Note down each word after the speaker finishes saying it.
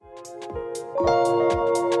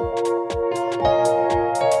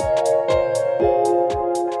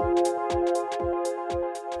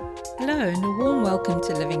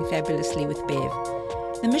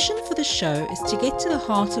this show is to get to the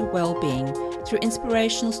heart of well-being through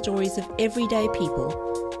inspirational stories of everyday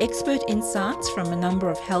people, expert insights from a number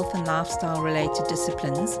of health and lifestyle-related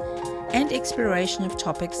disciplines, and exploration of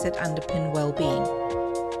topics that underpin well-being.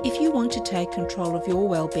 If you want to take control of your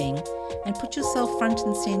well-being and put yourself front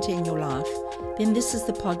and center in your life, then this is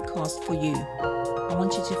the podcast for you. I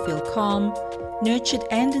want you to feel calm, nurtured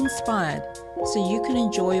and inspired so you can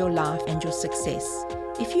enjoy your life and your success.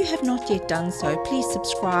 If you have not yet done so, please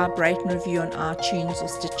subscribe, rate and review on iTunes or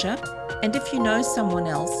Stitcher. And if you know someone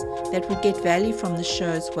else that would get value from the show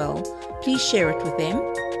as well, please share it with them.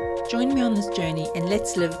 Join me on this journey and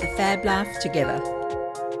let's live the fab life together.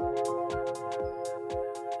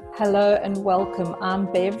 Hello and welcome.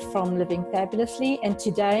 I'm Bev from Living Fabulously, and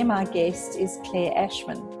today my guest is Claire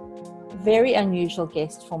Ashman. Very unusual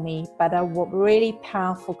guest for me, but a really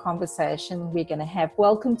powerful conversation we're going to have.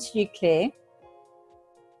 Welcome to you, Claire.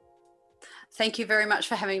 Thank you very much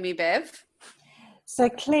for having me, Bev. So,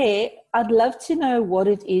 Claire, I'd love to know what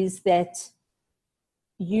it is that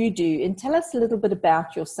you do, and tell us a little bit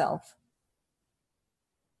about yourself.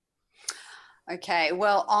 Okay,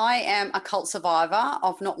 well, I am a cult survivor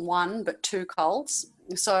of not one, but two cults.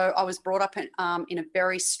 So I was brought up in a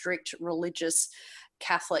very strict religious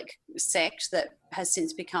Catholic sect that has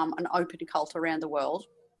since become an open cult around the world.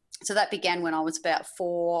 So that began when I was about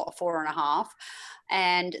four and a half.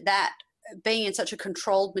 And that being in such a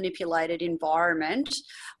controlled, manipulated environment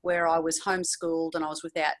where I was homeschooled and I was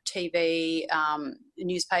without TV,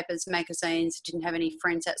 newspapers, magazines, didn't have any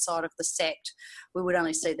friends outside of the sect. We would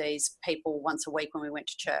only see these people once a week when we went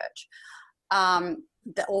to church.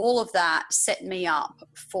 All of that set me up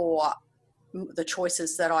for the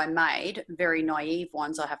choices that I made, very naive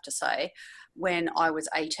ones, I have to say, when I was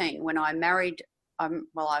 18. When I married, I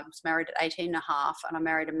was married at 18 and a half, and I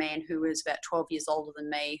married a man who was about 12 years older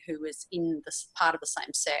than me, who was in this part of the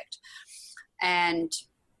same sect. And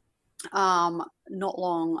not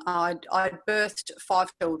long, I'd birthed 5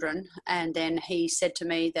 children, and then he said to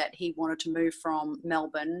me that he wanted to move from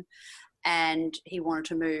Melbourne and he wanted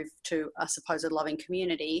to move to a supposed loving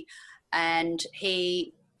community. And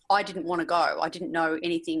I didn't want to go. I didn't know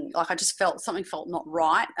anything. Like, I just felt something felt not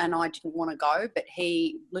right and I didn't want to go, but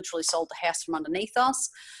he literally sold the house from underneath us.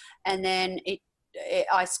 And then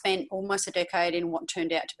I spent almost a decade in what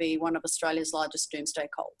turned out to be one of Australia's largest doomsday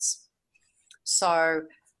cults. So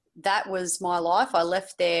that was my life. I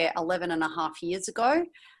left there 11 and a half years ago,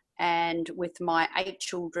 and with my 8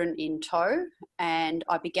 children in tow, and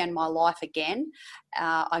I began my life again.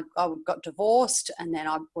 I got divorced, and then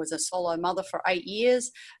I was a solo mother for 8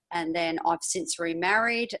 years, and then I've since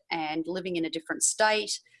remarried and living in a different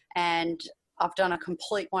state, and I've done a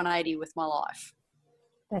complete 180 with my life.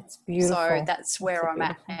 That's beautiful. So that's where I'm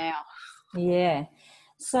at now. Yeah.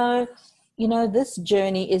 So, this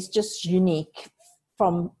journey is just unique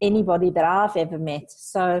from anybody that I've ever met.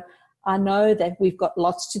 So I know that we've got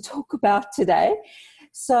lots to talk about today.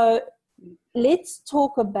 So let's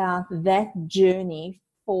talk about that journey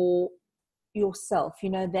for yourself,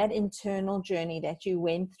 that internal journey that you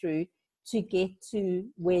went through to get to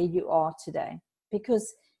where you are today.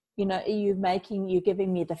 Because, you're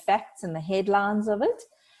giving me the facts and the headlines of it,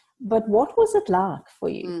 but what was it like for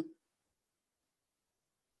you?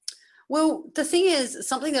 Well, the thing is,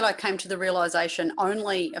 something that I came to the realization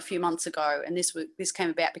only a few months ago, and this came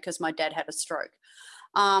about because my dad had a stroke,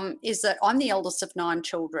 is that I'm the eldest of 9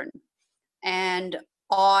 children, and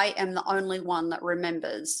I am the only one that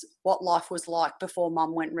remembers what life was like before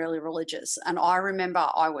Mum went really religious. And I remember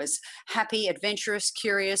I was happy, adventurous,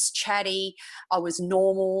 curious, chatty. I was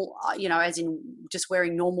normal, as in just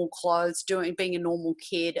wearing normal clothes, being a normal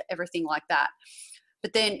kid, everything like that.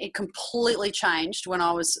 But then it completely changed when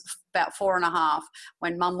I was about 4 and a half,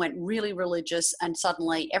 when Mum went really religious, and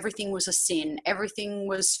suddenly everything was a sin. Everything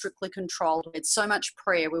was strictly controlled. We had so much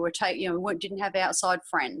prayer. We didn't have outside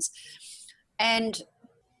friends. And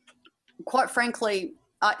quite frankly,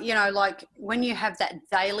 like when you have that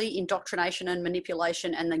daily indoctrination and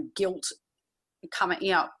manipulation and the guilt coming,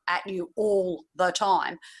 at you all the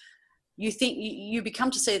time, you think you become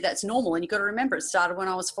to see that's normal. And you've got to remember, it started when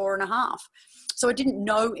I was 4 and a half. So I didn't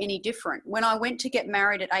know any different. When I went to get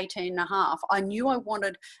married at 18 and a half, I knew I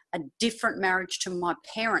wanted a different marriage to my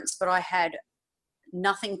parents, but I had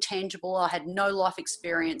nothing tangible. I had no life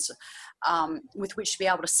experience with which to be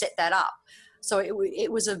able to set that up. So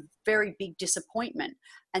it was a very big disappointment.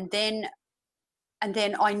 And then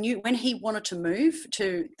I knew when he wanted to move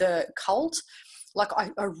to the cult, like I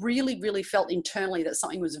really, really felt internally that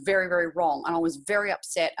something was very, very wrong, and I was very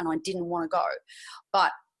upset and I didn't want to go.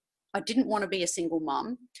 But I didn't want to be a single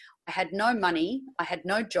mum. I had no money. I had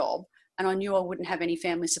no job. and I knew I wouldn't have any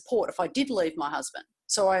family support if I did leave my husband.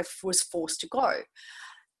 So I was forced to go.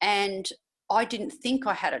 And I didn't think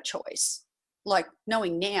I had a choice. Like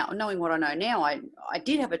knowing what I know now, I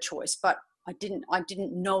did have a choice, but I didn't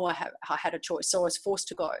know I had a choice. So I was forced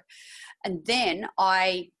to go. And then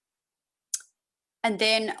I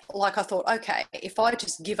thought, okay, if I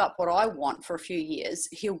just give up what I want for a few years,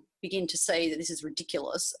 he'll begin to see that this is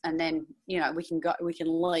ridiculous. And then, we can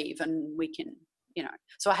leave and we can,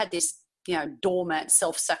 so I had this, doormat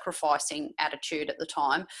self-sacrificing attitude at the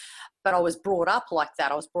time, but I was brought up like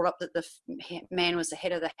that. I was brought up that the man was the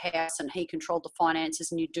head of the house and he controlled the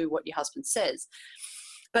finances and you do what your husband says.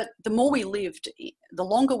 But the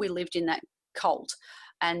longer we lived in that cult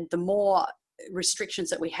and the more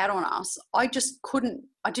restrictions that we had on us, I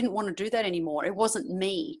didn't want to do that anymore. It wasn't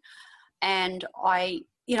me. And I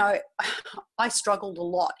struggled a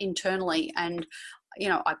lot internally, and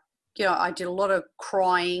I did a lot of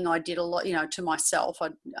crying. I did a lot, to myself.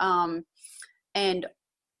 And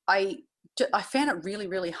I found it really,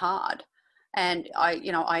 really hard. And I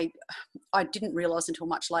didn't realize until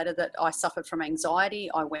much later that I suffered from anxiety.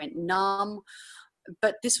 I went numb,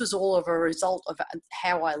 but this was all of a result of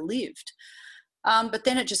how I lived. But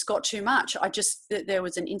then it just got too much. There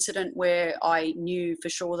was an incident where I knew for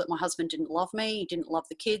sure that my husband didn't love me. He didn't love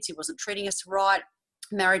the kids. He wasn't treating us right.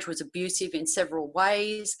 Marriage was abusive in several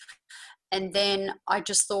ways. And then I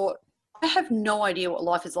just thought, I have no idea what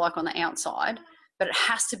life is like on the outside, but it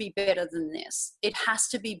has to be better than this. It has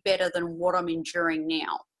to be better than what I'm enduring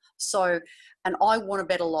now. So, and I want a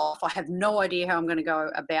better life. I have no idea how I'm going to go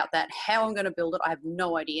about that, how I'm going to build it. I have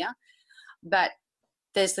no idea. But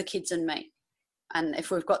there's the kids and me. And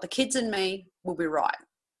if we've got the kids and me, we'll be right.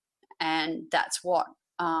 And that's what,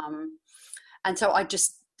 and so I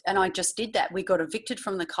just did that. We got evicted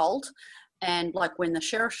from the cult. And like when the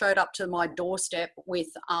sheriff showed up to my doorstep with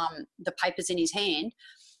the papers in his hand,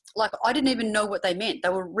 like I didn't even know what they meant. They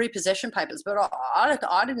were repossession papers, but I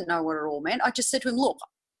didn't know what it all meant. I just said to him, look,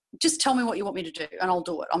 just tell me what you want me to do and I'll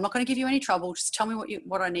do it. I'm not going to give you any trouble. Just tell me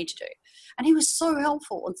what I need to do. And he was so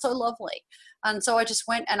helpful and so lovely. And so I just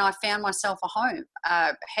went and I found myself a home,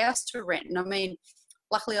 a house to rent. And I mean,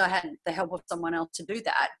 luckily I had the help of someone else to do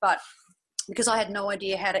that, but because I had no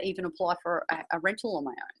idea how to even apply for a rental on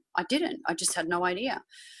my own. I didn't. I just had no idea.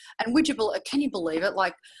 And can you believe it?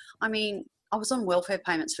 Like, I mean, I was on welfare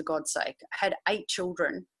payments for God's sake. I had 8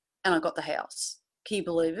 children and I got the house. Can you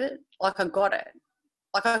believe it? Like I got it.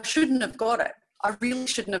 Like I shouldn't have got it. I really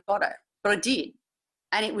shouldn't have got it, but I did.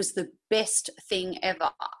 And it was the best thing ever.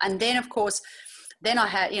 And then of course, then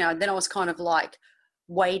I was kind of like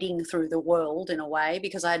wading through the world in a way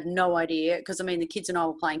because I had no idea. Because I mean, the kids and I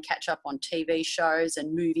were playing catch up on TV shows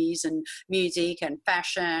and movies and music and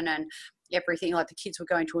fashion and everything. Like the kids were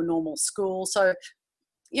going to a normal school. So,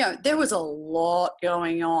 there was a lot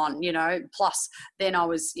going on, plus then I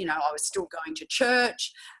was still going to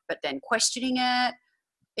church, but then questioning it.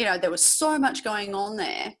 There was so much going on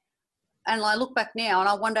there. And I look back now and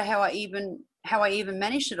I wonder how I even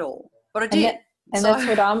managed it all. But I did. And that's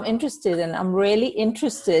what I'm interested in. I'm really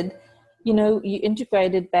interested. You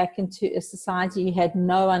integrated back into a society you had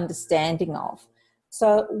no understanding of.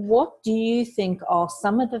 So what do you think are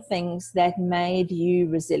some of the things that made you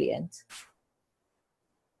resilient?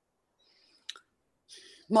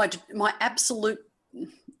 My absolute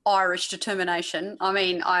Irish determination. I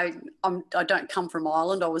mean, I don't come from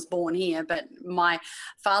Ireland. I was born here, but my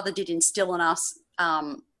father did instill in us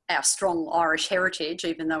our strong Irish heritage,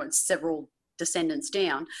 even though it's several descendants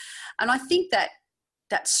down. And I think that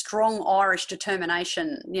strong Irish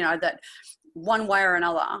determination, that one way or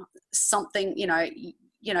another, something,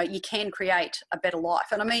 you can create a better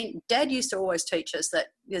life. And I mean, Dad used to always teach us that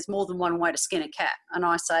there's more than one way to skin a cat. And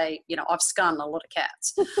I say, I've skun a lot of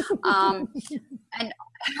cats. And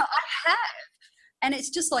I have. And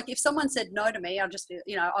it's just like, if someone said no to me, I'll just,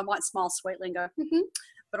 I might smile sweetly and go, mm-hmm.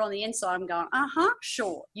 But on the inside, I'm going,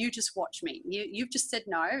 sure. You just watch me. You've just said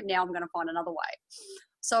no. Now I'm going to find another way.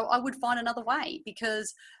 So I would find another way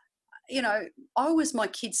because, I was my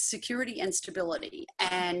kids' security and stability,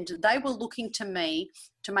 and they were looking to me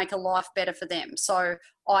to make a life better for them. So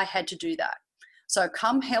I had to do that. So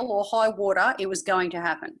come hell or high water, it was going to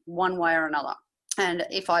happen one way or another. And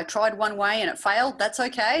if I tried one way and it failed, that's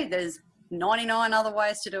okay. There's 99 other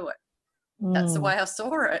ways to do it. That's the way I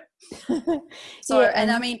saw it. So, yeah,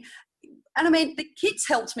 and I mean, the kids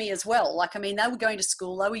helped me as well. Like, I mean, they were going to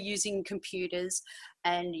school, they were using computers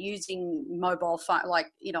and using mobile phone. Like,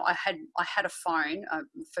 I had a phone,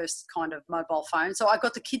 first kind of mobile phone. So I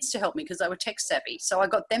got the kids to help me because they were tech savvy. So I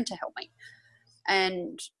got them to help me.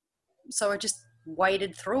 And so I just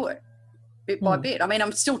waded through it. bit by bit. I mean,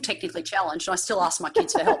 I'm still technically challenged, and I still ask my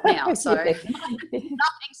kids for help now. So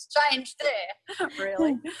nothing's changed there,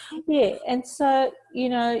 really. Yeah, and so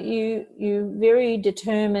you very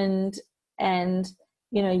determined, and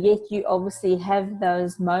yet you obviously have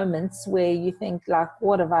those moments where you think, like,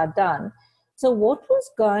 what have I done? So what was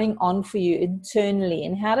going on for you internally,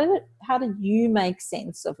 and how did you make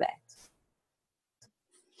sense of that?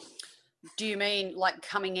 Do you mean like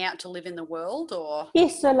coming out to live in the world, or?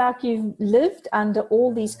 Yes, so like you've lived under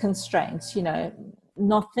all these constraints,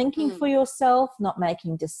 not thinking for yourself, not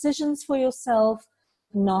making decisions for yourself,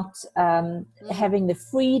 not having the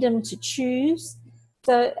freedom to choose.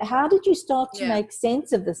 So how did you start to make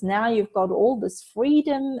sense of this? Now you've got all this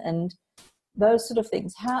freedom and those sort of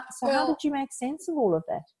things. How did you make sense of all of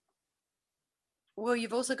that? Well,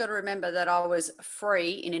 you've also got to remember that I was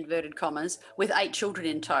free, in inverted commas, with 8 children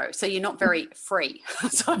in tow. So you're not very free.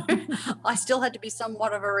 So I still had to be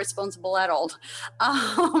somewhat of a responsible adult.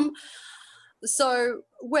 I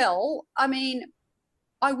mean,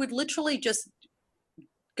 I would literally just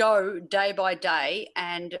go day by day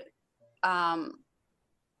and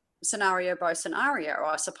scenario by scenario,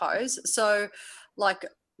 I suppose. So like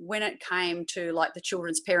when it came to like the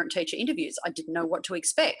children's parent-teacher interviews, I didn't know what to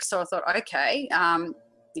expect. So I thought, okay,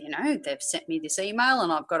 they've sent me this email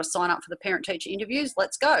and I've got to sign up for the parent-teacher interviews.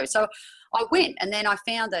 Let's go. So I went, and then I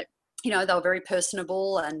found that, they were very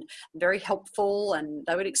personable and very helpful, and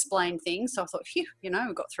they would explain things. So I thought, phew, we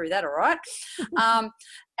got through that all right.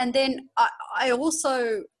 And then I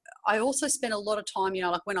also spent a lot of time,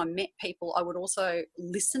 like when I met people, I would also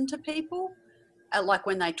listen to people. Like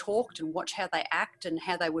when they talked, and watch how they act and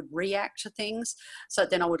how they would react to things. So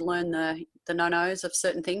then I would learn the no-nos of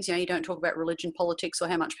certain things. You don't talk about religion, politics, or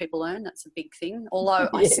how much people earn. That's a big thing. Although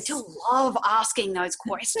yes. I still love asking those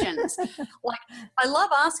questions. Like I love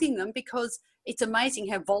asking them because it's amazing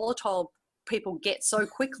how volatile people get so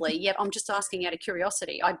quickly, yet I'm just asking out of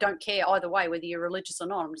curiosity. I don't care either way, whether you're religious or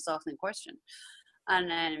not. I'm just asking a question.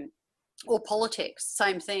 And then or politics,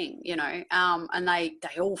 same thing, and they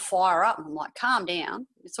all fire up, and I'm like, calm down,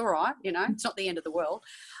 it's all right, it's not the end of the world.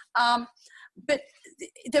 But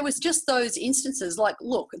there was just those instances, like,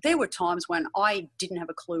 look, there were times when I didn't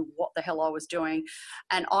have a clue what the hell I was doing,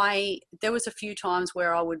 and there was a few times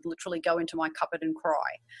where I would literally go into my cupboard and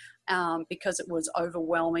cry because it was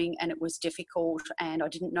overwhelming and it was difficult, and I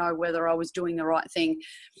didn't know whether I was doing the right thing.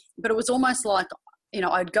 But it was almost like,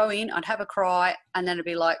 I'd go in, I'd have a cry, and then it'd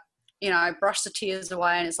be like, brush the tears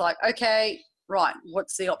away, and it's like, okay, right,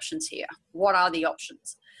 what's the options here? What are the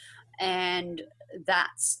options? And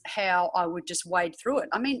that's how I would just wade through it.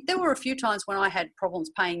 I mean, there were a few times when I had problems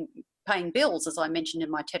paying bills, as I mentioned in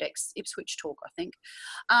my TEDx Ipswich talk, I think.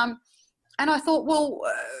 And I thought, well,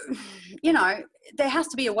 there has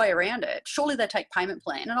to be a way around it. Surely they take payment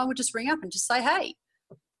plan. And I would just ring up and just say, hey,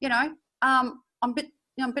 I'm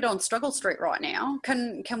a bit on struggle street right now.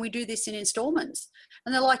 Can we do this in installments?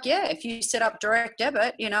 And they're like, yeah, if you set up direct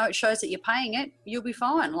debit, it shows that you're paying it, you'll be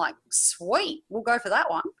fine. Like, sweet, we'll go for that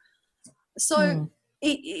one. So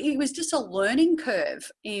it was just a learning curve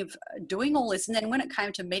of doing all this. And then when it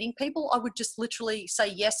came to meeting people, I would just literally say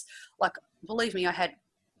yes. Like, believe me, I had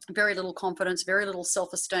very little confidence, very little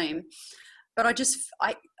self-esteem, but I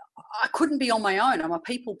couldn't be on my own. I'm a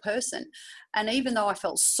people person. And even though I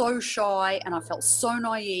felt so shy and I felt so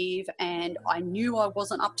naive and I knew I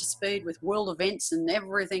wasn't up to speed with world events and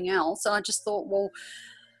everything else, and I just thought, well,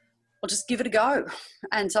 I'll just give it a go.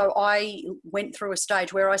 And so I went through a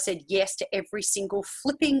stage where I said yes to every single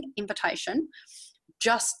flipping invitation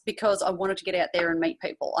just because I wanted to get out there and meet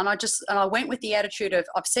people. And I went with the attitude of,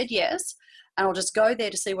 I've said yes, and I'll just go there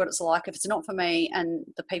to see what it's like. If it's not for me and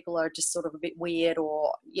the people are just sort of a bit weird,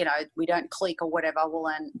 or, we don't click or whatever,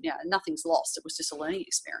 well, then, nothing's lost. It was just a learning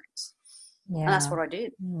experience. Yeah. And that's what I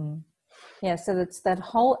did. Yeah. So it's that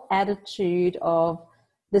whole attitude of,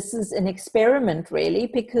 this is an experiment, really,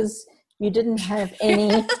 because you didn't have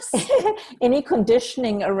any, any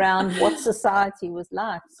conditioning around what society was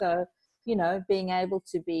like. So, being able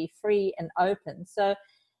to be free and open. So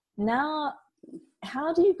now,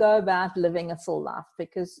 how do you go about living a full life?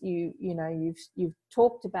 Because you've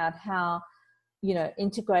talked about how,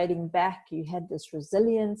 integrating back, you had this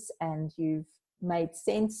resilience and you've made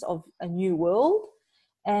sense of a new world.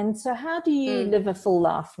 And so how do you live a full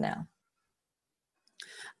life now?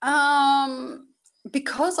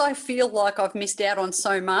 Because I feel like I've missed out on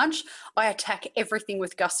so much, I attack everything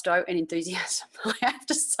with gusto and enthusiasm. I have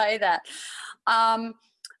to say that.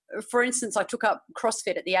 for instance, I took up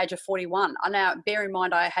CrossFit at the age of 41. I now, bear in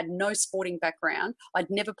mind, I had no sporting background. I'd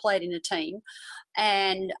never played in a team,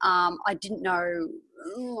 and I didn't know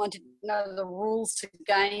the rules to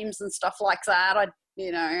games and stuff like that. I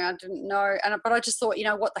didn't know, but I just thought,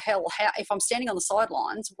 what the hell? How, if I'm standing on the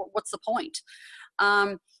sidelines, what's the point?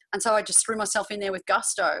 And so I just threw myself in there with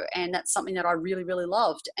gusto, and that's something that I really, really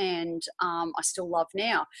loved, and I still love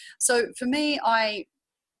now. So for me, I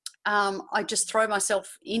just throw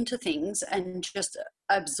myself into things and just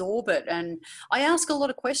absorb it. And I ask a lot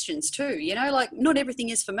of questions too, like not everything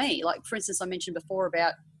is for me. Like, for instance, I mentioned before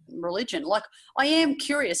about religion. Like, I am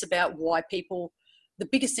curious about why people, the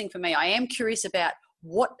biggest thing for me, I am curious about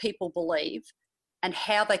what people believe and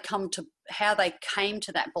how they came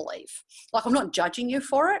to that belief. Like, I'm not judging you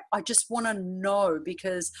for it. I just want to know,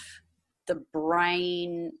 because the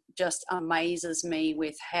brain just amazes me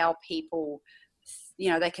with how people,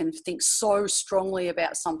 they can think so strongly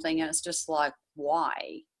about something, and it's just like,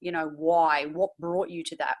 why? Why? What brought you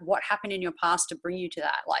to that? What happened in your past to bring you to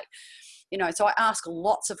that? Like, so I ask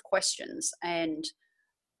lots of questions, and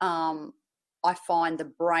I find the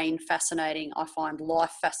brain fascinating. I find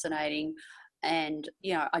life fascinating. And,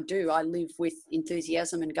 I live with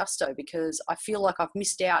enthusiasm and gusto, because I feel like I've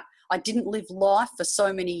missed out. I didn't live life for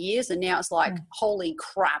so many years, and now it's like, holy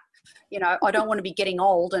crap. I don't want to be getting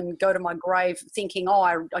old and go to my grave thinking,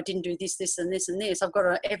 I didn't do this, this, and this, and this. I've got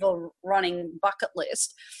an ever-running bucket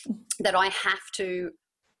list that I have to,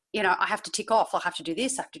 I have to tick off. I have to do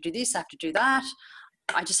this, I have to do this, I have to do that.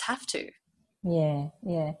 I just have to. Yeah,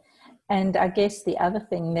 yeah. And I guess the other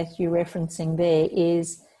thing that you're referencing there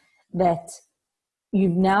is that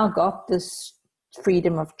you've now got this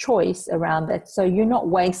freedom of choice around that. So you're not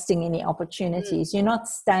wasting any opportunities. You're not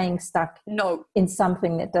staying stuck in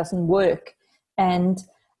something that doesn't work. And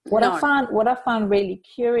what I found really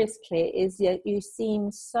curious, Claire, is that you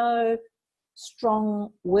seem so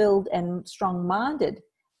strong-willed and strong-minded.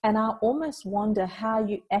 And I almost wonder how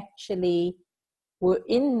you actually were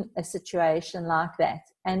in a situation like that.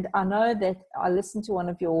 And I know that I listened to one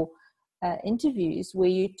of your interviews where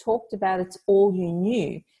you talked about it's all you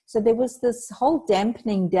knew. So there was this whole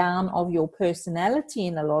dampening down of your personality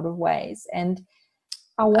in a lot of ways. And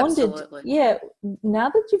I wondered, now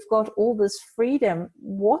that you've got all this freedom,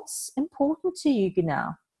 what's important to you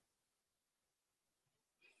now?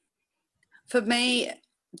 For me,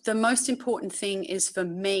 the most important thing is for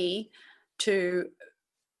me to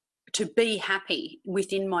be happy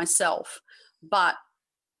within myself. But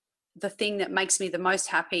the thing that makes me the most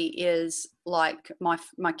happy is like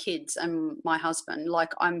my kids and my husband.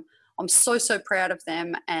 Like, I'm so proud of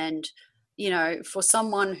them. And, for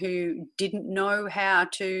someone who didn't know how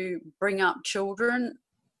to bring up children,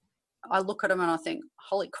 I look at them and I think,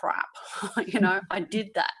 holy crap, I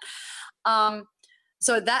did that.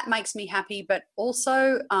 So that makes me happy, but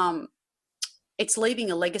also, it's leaving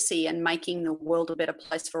a legacy and making the world a better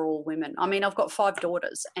place for all women. I mean, I've got 5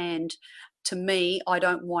 daughters, and to me, I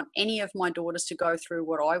don't want any of my daughters to go through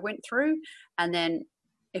what I went through. And then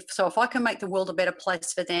if I can make the world a better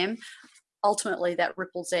place for them, ultimately that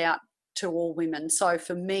ripples out to all women. So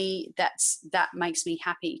for me, that makes me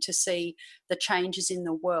happy to see the changes in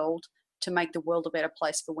the world to make the world a better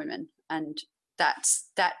place for women. And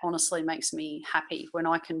that honestly makes me happy when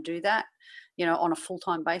I can do that, on a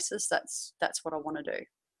full-time basis. That's what I want to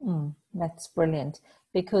do. That's brilliant,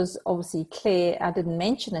 because obviously Claire, I didn't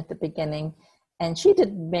mention at the beginning, and she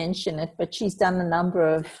didn't mention it, but she's done a number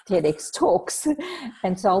of TEDx talks.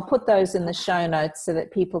 And so I'll put those in the show notes so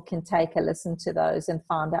that people can take a listen to those and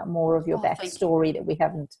find out more of your backstory that we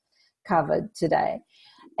haven't covered today.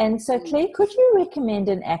 And so Claire, could you recommend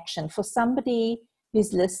an action for somebody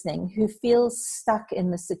who's listening who feels stuck in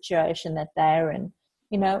the situation that they're in?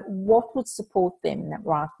 What would support them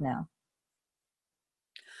right now?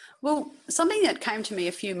 Well, something that came to me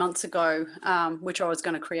a few months ago, which I was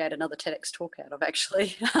going to create another TEDx talk out of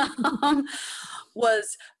actually,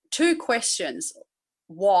 was 2 questions: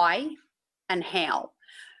 why and how.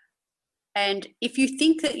 And if you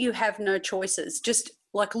think that you have no choices, just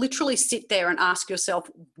like literally sit there and ask yourself,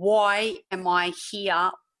 why am I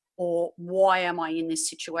here, or why am I in this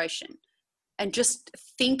situation? And just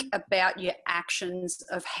think about your actions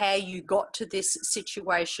of how you got to this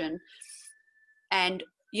situation. And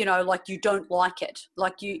like, you don't like it,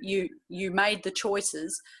 like you made the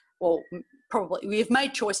choices, or probably we've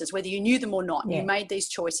made choices, whether you knew them or not. You made these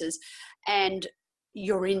choices and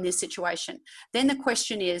you're in this situation. Then the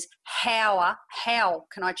question is, how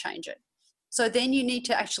can I change it? So then you need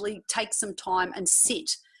to actually take some time and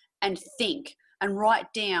sit and think and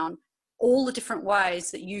write down all the different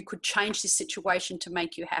ways that you could change this situation to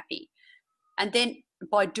make you happy. And then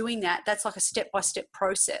by doing that, that's like a step-by-step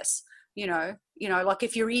process, like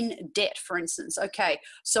if you're in debt, for instance, okay,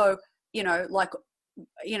 so,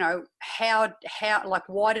 how, like,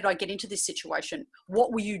 why did I get into this situation?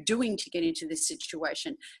 What were you doing to get into this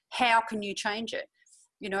situation? How can you change it?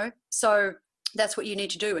 So that's what you need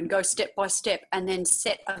to do, and go step by step, and then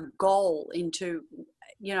set a goal into,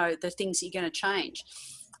 the things that you're going to change.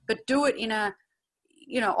 But do it in a,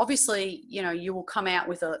 obviously, you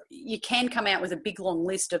can come out with a big long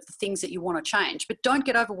list of the things that you want to change, but don't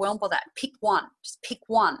get overwhelmed by that. Pick one, just pick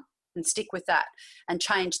one and stick with that and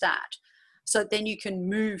change that. So then you can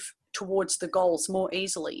move towards the goals more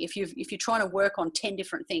easily. If you're trying to work on 10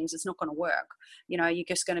 different things, it's not going to work. You're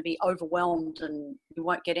just going to be overwhelmed and you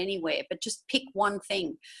won't get anywhere. But just pick one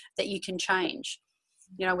thing that you can change.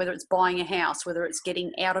 Whether it's buying a house, whether it's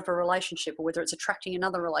getting out of a relationship, or whether it's attracting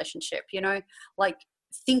another relationship, like,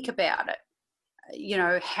 think about it.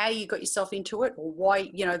 How you got yourself into it, or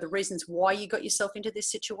why, the reasons why you got yourself into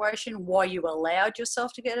this situation, why you allowed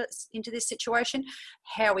yourself to get into this situation,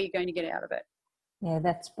 how are you going to get out of it? Yeah,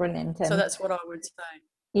 that's brilliant. So that's what I would say.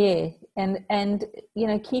 Yeah, and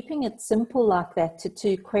keeping it simple like that to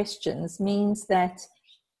 2 questions means that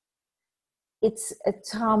it's a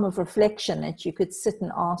time of reflection that you could sit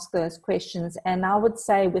and ask those questions. And I would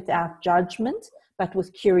say without judgment, but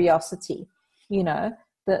with curiosity, because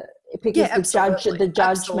the judgment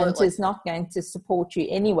Absolutely. is not going to support you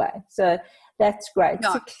anyway. So that's great.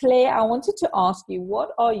 No. So Claire, I wanted to ask you,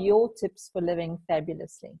 what are your tips for living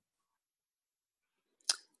fabulously?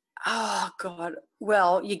 Oh, God.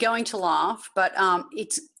 Well, you're going to laugh, but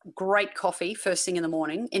it's great coffee first thing in the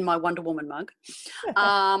morning in my Wonder Woman mug.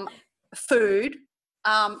 Food.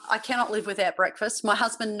 I cannot live without breakfast. My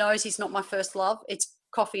husband knows he's not my first love. It's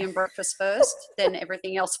coffee and breakfast first, then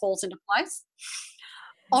everything else falls into place.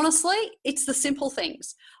 Honestly, it's the simple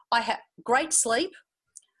things. I have great sleep,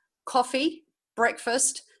 coffee,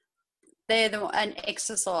 breakfast, and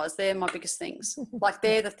exercise. They're my biggest things. Like,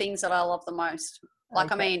 they're the things that I love the most.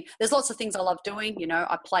 Like, okay. There's lots of things I love doing.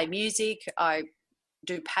 I play music, I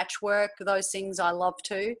do patchwork, those things I love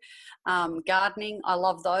too. Gardening, I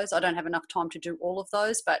love those. I don't have enough time to do all of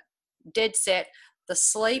those, but dead set, the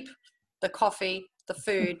sleep, the coffee, the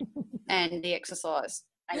food, and the exercise.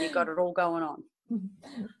 And you've got it all going on.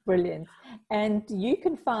 Brilliant. And you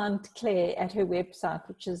can find Claire at her website,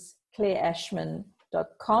 which is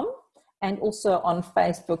claireashman.com, and also on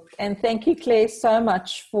Facebook. And thank you, Claire, so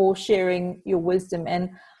much for sharing your wisdom.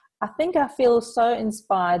 And I feel so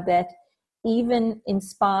inspired that even in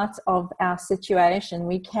spite of our situation,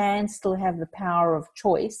 we can still have the power of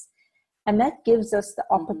choice. And that gives us the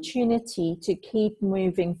opportunity to keep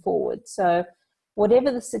moving forward. So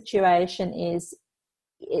whatever the situation is,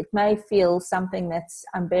 it may feel something that's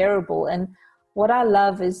unbearable. And what I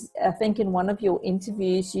love is, I think in one of your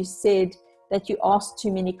interviews, you said that you asked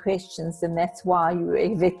too many questions and that's why you were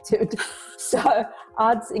evicted. So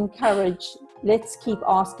I'd encourage, let's keep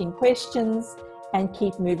asking questions and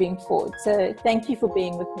keep moving forward. So thank you for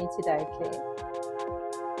being with me today, Claire.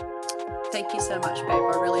 Thank you so much, babe.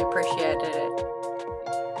 I really appreciated it.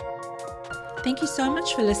 Thank you so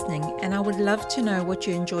much for listening, and I would love to know what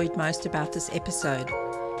you enjoyed most about this episode.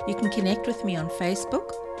 You can connect with me on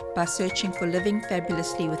Facebook by searching for Living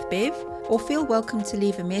Fabulously with Bev, or feel welcome to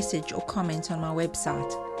leave a message or comment on my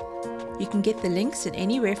website. You can get the links and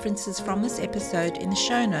any references from this episode in the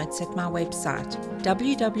show notes at my website,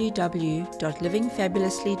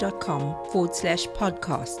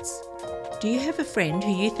 www.livingfabulously.com/podcasts. Do you have a friend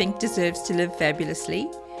who you think deserves to live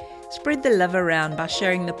fabulously? Spread the love around by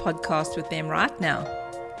sharing the podcast with them right now.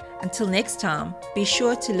 Until next time, be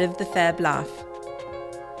sure to live the fab life.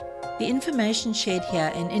 The information shared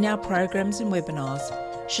here and in our programs and webinars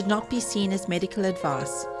should not be seen as medical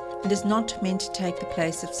advice and is not meant to take the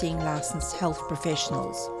place of seeing licensed health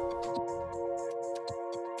professionals.